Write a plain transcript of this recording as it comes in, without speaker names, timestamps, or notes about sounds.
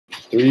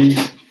Three.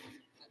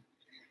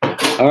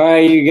 All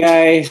right, you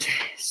guys.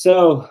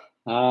 So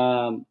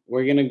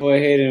we're gonna go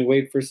ahead and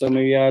wait for some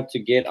of y'all to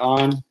get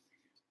on.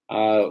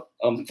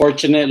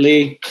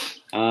 Unfortunately,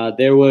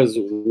 there was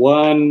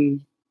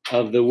one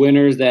of the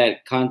winners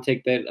that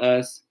contacted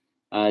us,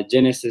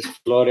 Genesis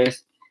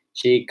Flores.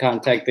 She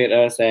contacted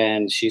us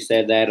and she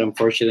said that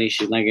unfortunately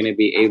she's not going to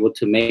be able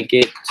to make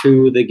it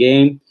to the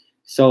game.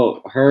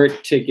 So her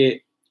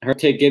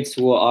tickets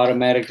will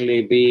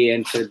automatically be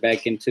entered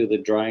back into the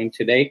drawing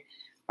today.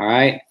 All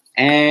right.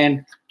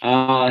 And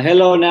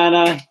hello,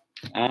 Nana,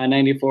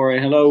 94.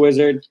 Hello,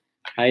 Wizard.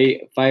 Hi,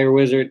 Fire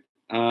Wizard.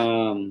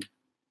 What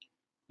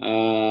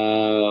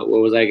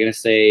was I gonna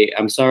say?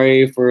 I'm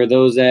sorry for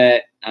those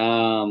that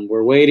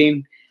were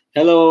waiting.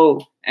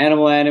 Hello,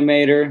 Animal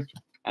Animator,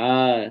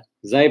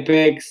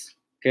 Zypix,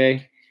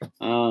 okay,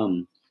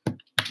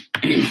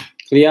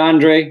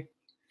 Leandre,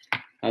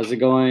 how's it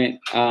going?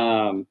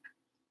 What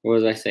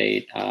was I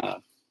saying?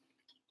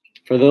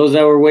 For those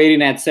that were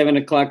waiting at 7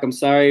 o'clock, I'm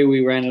sorry we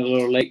ran a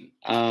little late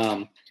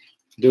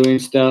doing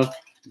stuff,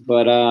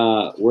 but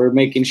we're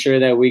making sure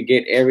that we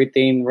get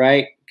everything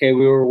right. Okay,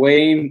 we were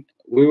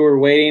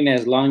waiting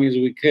as long as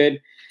we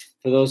could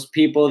for those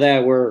people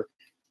that were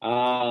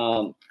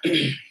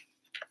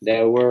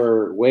that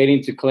were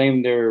waiting to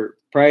claim their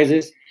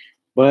prizes,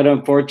 but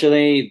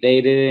unfortunately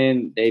they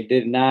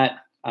did not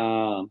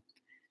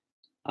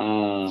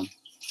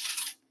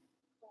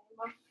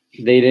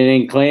they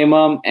didn't claim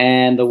them,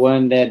 and the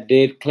one that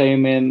did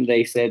claim him,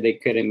 they said they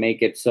couldn't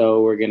make it,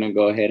 so we're gonna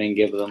go ahead and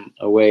give them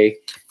away.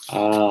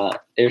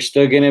 There's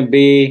still gonna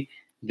be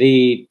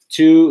the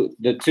two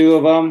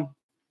of them,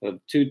 the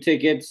 2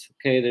 tickets.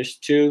 Okay, there's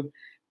 2.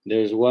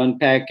 There's one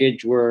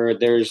package where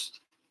there's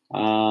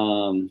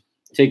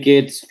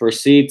tickets for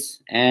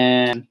seats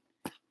and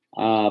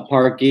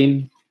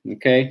parking.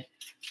 Okay,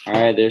 all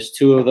right. There's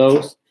 2 of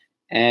those,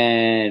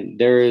 and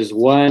there is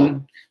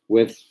one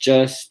with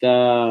just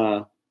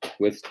the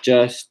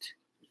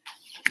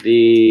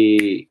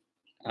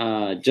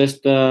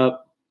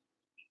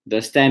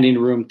standing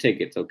room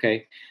tickets.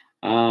 Okay.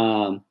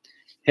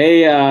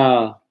 Hey,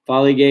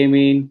 Folly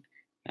Gaming.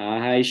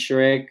 Hi,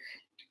 Shrek.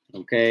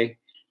 Okay.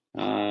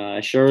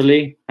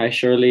 Shirley. Hi,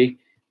 Shirley.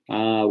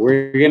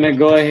 We're gonna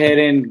go ahead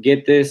and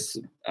get this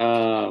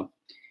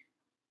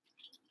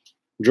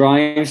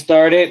drawing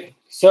started.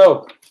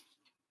 So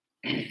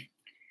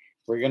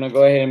we're gonna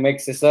go ahead and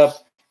mix this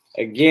up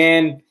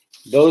again.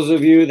 Those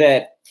of you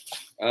that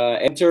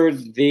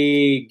entered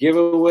the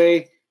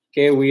giveaway,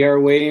 okay, we are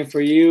waiting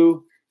for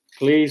you.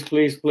 Please,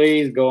 please,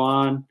 please go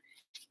on.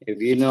 If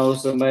you know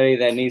somebody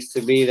that needs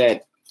to be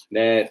that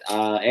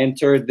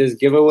entered this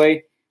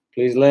giveaway,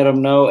 please let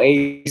them know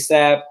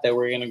ASAP that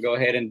we're gonna go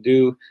ahead and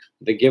do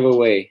the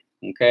giveaway.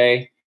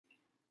 Okay.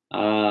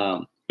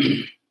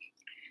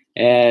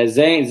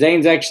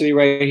 Zane's actually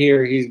right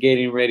here. He's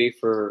getting ready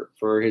for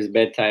his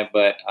bedtime,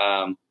 but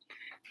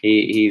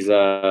he's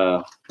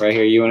right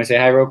here. You want to say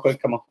hi real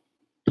quick? Come on.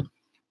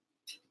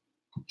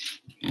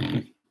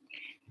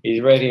 He's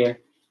right here.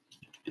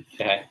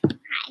 Say hi.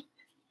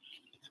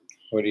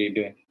 What are you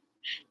doing?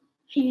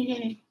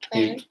 He's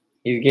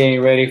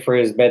getting ready for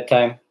his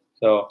bedtime.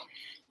 So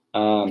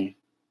we're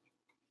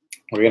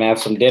gonna have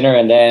some dinner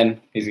and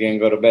then he's gonna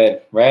go to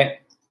bed, right?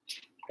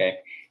 Okay.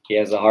 He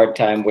has a hard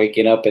time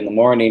waking up in the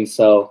morning,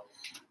 so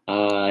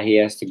he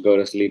has to go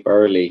to sleep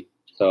early.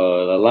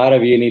 So a lot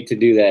of you need to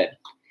do that.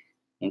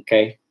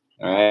 Okay.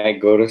 All right.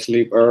 Go to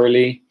sleep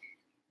early,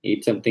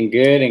 eat something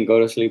good, and go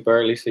to sleep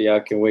early so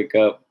y'all can wake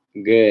up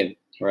good,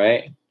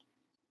 right?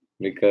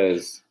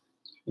 Because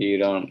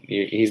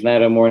he's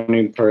not a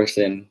morning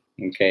person.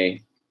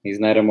 Okay. He's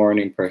not a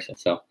morning person.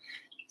 So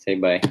say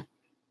bye.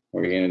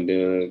 We're gonna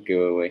do a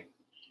giveaway.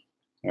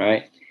 All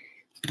right.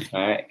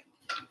 All right.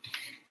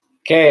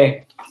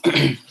 Okay.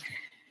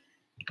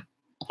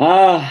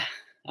 Oh,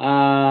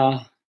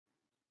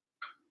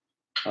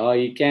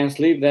 you can't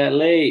sleep that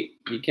late.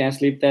 You can't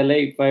sleep that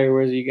late,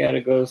 Fireworks. You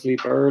gotta go to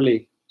sleep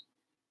early.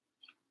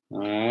 All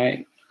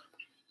right.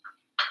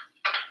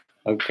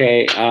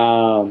 Okay.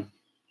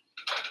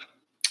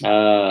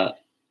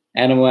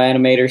 Animal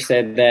Animator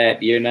said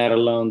that you're not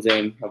alone,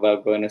 Zane,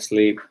 about going to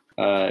sleep.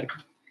 About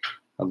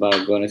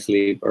going to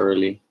sleep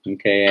early.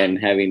 Okay, and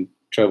having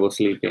trouble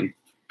sleeping.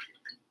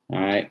 All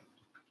right.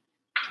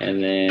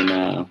 And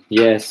then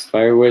yes,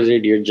 Fire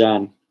Wizard, you're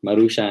John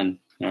Marushan.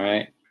 All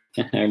right.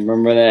 I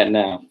remember that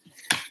now.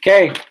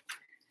 Okay.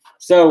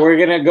 So we're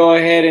gonna go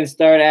ahead and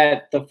start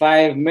at the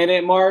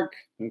 5-minute mark.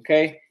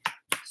 Okay.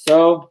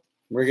 So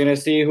we're gonna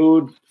see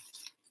who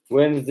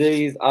wins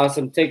these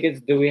awesome tickets.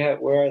 Do we have,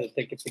 where are the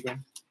tickets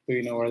again? Do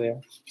you know where they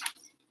are?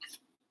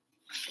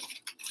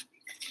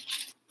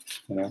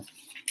 No?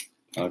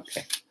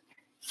 Okay.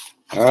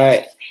 All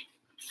right.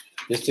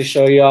 Just to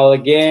show you all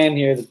again,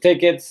 here are the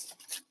tickets.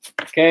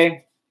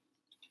 Okay.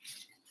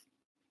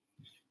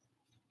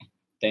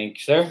 Thank you,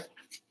 sir.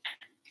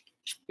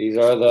 These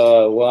are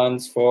the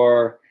ones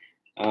for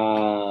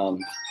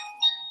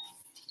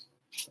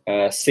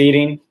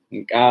seating.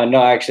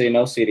 No, actually,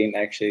 no seating.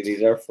 Actually,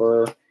 these are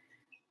for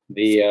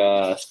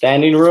the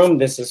standing room.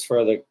 This is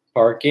for the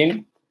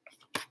parking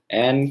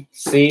and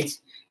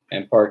seats,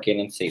 and parking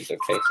and seats.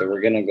 Okay, so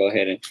we're gonna go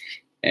ahead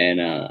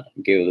and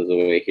give those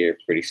away here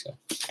pretty soon.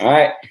 All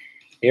right,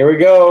 here we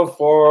go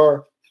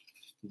for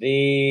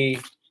the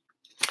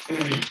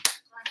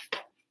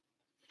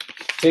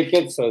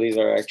tickets. So these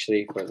are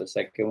actually for the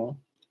second one.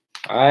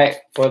 All right,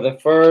 for the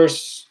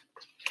first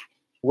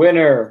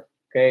winner,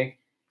 okay,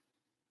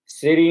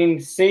 sitting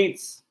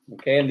seats.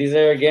 Okay, and these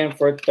are again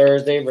for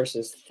Thursday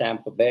versus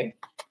Tampa Bay.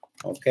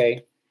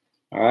 Okay,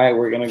 all right,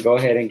 we're gonna go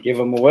ahead and give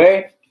them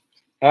away.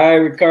 Hi,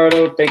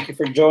 Ricardo. Thank you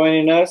for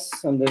joining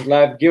us on this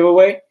live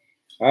giveaway.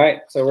 All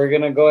right, so we're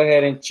gonna go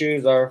ahead and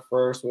choose our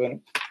first winner.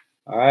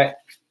 All right,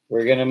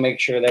 we're gonna make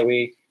sure that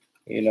we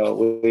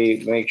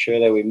make sure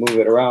that we move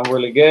it around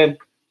really good.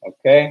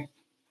 Okay.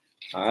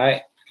 All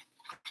right.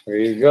 Here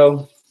you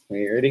go. Are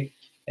you ready?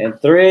 And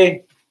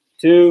 3,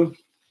 2,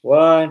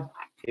 1.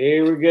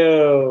 Here we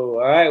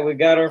go. All right, we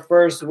got our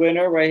first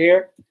winner right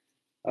here.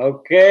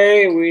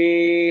 Okay,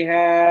 we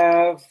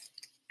have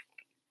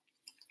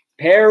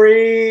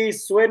Perry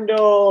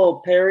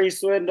Swindle. Perry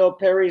Swindle.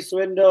 Perry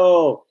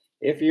Swindle.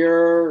 If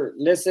you're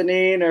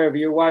listening or if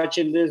you're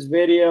watching this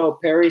video,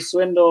 Perry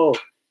Swindle,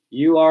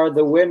 you are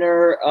the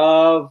winner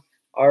of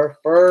our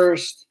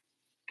first,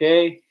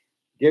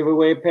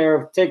 giveaway pair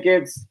of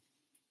tickets.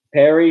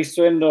 Perry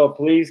Swindle,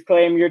 please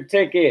claim your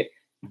ticket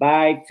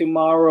by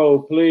tomorrow,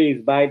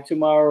 please, by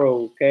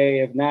tomorrow, okay?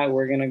 If not,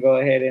 we're gonna go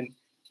ahead and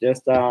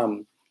just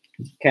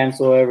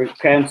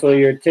cancel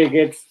your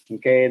tickets,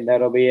 okay? And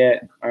that'll be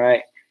it. All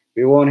right.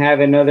 We won't have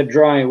another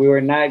drawing. We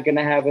were not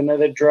gonna have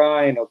another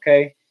drawing,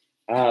 okay?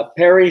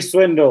 Perry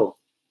Swindle,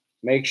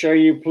 make sure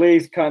you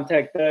please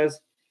contact us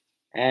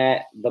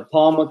at the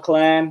Palma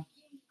Clan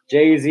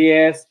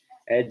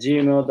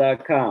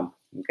JZS@gmail.com.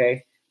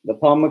 Okay, the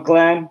Palma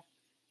Clan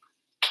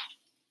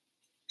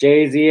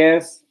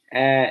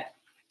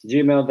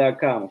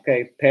JZS@gmail.com.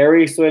 Okay,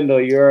 Perry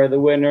Swindle, you are the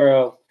winner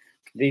of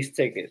these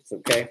tickets.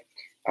 Okay,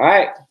 all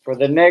right, for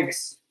the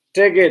next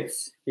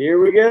tickets, here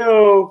we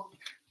go.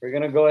 We're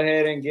gonna go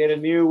ahead and get a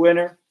new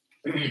winner.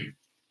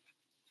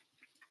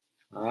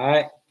 All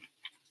right,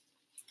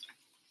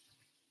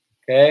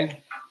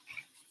 okay.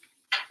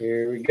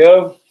 Here we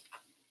go.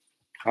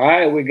 All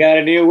right, we got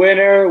a new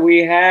winner.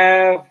 We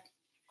have,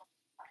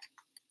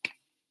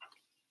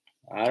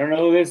 I don't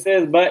know who this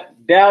is, but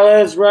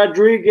Dallas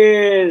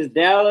Rodriguez.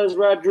 Dallas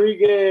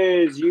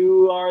Rodriguez,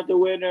 you are the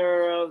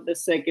winner of the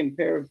second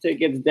pair of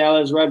tickets,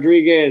 Dallas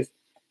Rodriguez.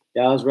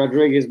 Dallas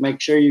Rodriguez, make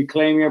sure you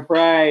claim your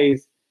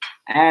prize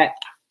at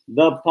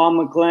the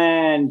Palma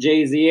Clan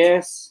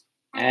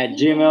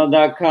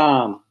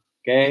JZS@gmail.com.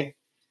 Okay,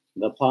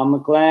 the Palma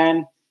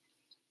Clan.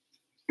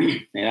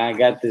 And I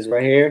got this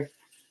right here.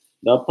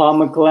 The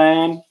Palma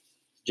Clan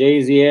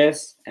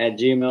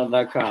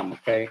JZS@gmail.com.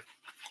 Okay.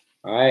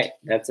 All right.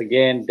 That's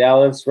again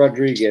Dallas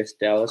Rodriguez.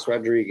 Dallas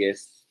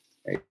Rodriguez.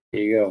 There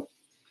you go.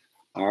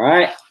 All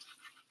right.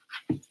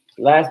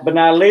 Last but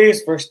not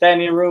least, for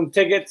standing room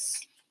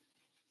tickets,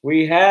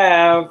 we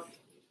have,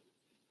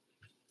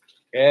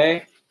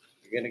 okay,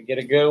 you're gonna get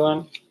a good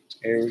one.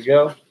 Here we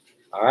go.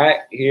 All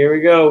right, here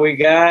we go. We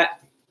got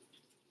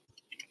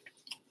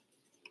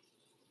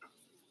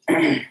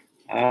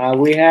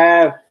we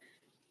have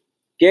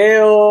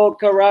GAYLE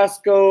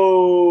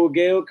Carrasco.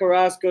 GAYLE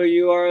Carrasco,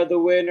 you are the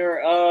winner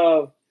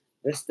of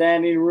the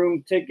standing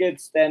room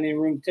tickets. Standing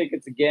room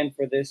tickets again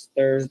for this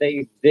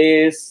Thursday.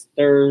 This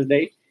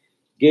Thursday.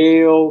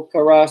 GAYLE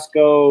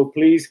Carrasco,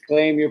 please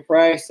claim your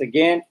prize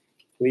again.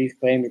 Please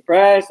claim your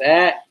prize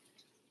at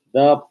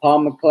the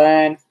Palma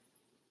Clan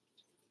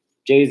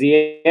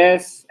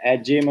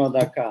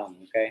JZS@gmail.com.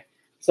 Okay.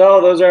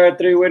 So those are our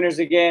 3 winners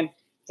again.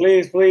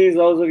 Please,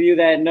 those of you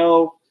that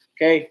know,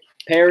 okay,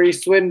 Perry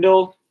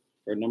Swindle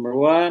for number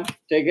 1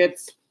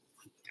 tickets.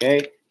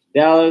 Okay,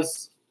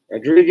 Dallas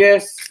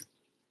Rodriguez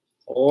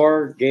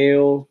or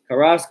GAYLE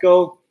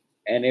Carrasco.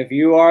 And if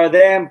you are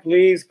them,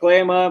 please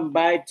claim them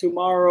by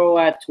tomorrow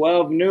at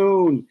 12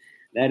 noon.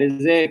 That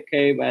is it,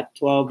 okay, by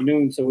 12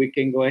 noon, so we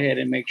can go ahead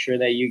and make sure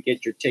that you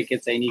get your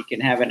tickets and you can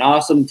have an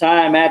awesome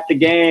time at the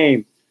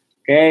game,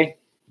 okay?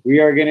 We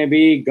are going to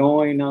be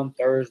going on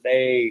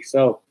Thursday.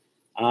 So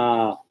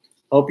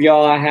hope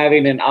y'all are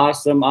having an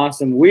awesome,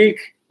 awesome week,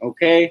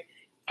 okay?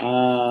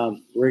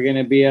 We're going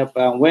to be up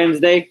on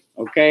Wednesday,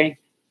 okay?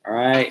 All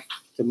right,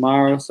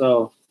 tomorrow.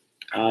 So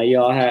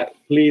y'all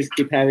please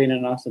keep having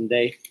an awesome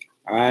day.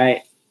 All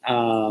right.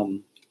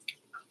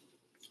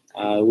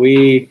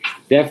 We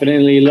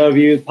definitely love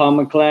you,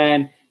 Palma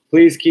Clan.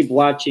 Please keep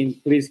watching.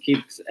 Please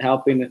keep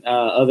helping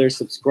others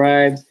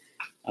subscribe.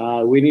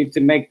 We need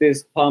to make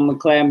this Palma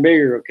Clan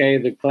bigger, okay?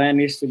 The clan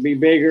needs to be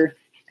bigger,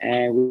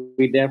 and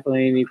we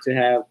definitely need to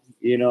have,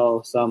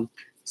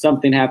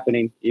 something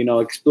happening,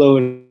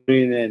 exploding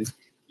and,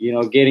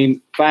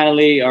 getting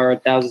finally our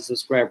 1,000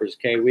 subscribers,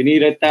 okay? We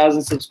need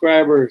 1,000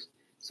 subscribers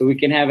so we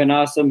can have an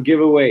awesome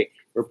giveaway.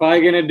 We're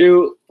probably going to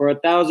do, for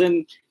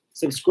 1,000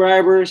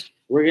 subscribers,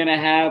 we're going to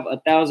have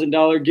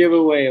 $1,000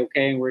 giveaway,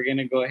 okay? And we're going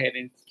to go ahead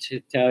and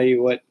tell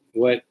you what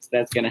what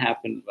that's gonna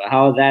happen,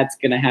 how that's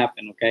gonna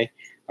happen. Okay.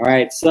 All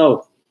right.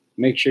 So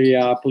make sure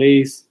y'all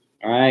please.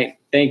 All right.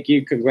 Thank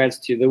you. Congrats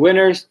to the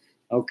winners.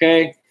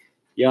 Okay.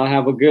 Y'all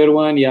have a good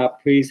one. Y'all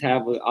please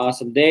have an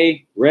awesome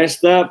day.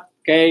 Rest up.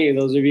 Okay.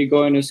 Those of you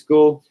going to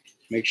school,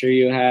 make sure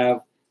you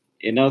have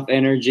enough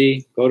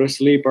energy. Go to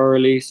sleep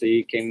early so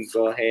you can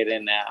go ahead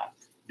and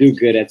do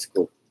good at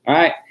school. All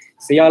right.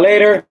 See y'all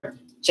later.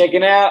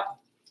 Checking out.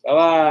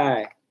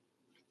 Bye-bye.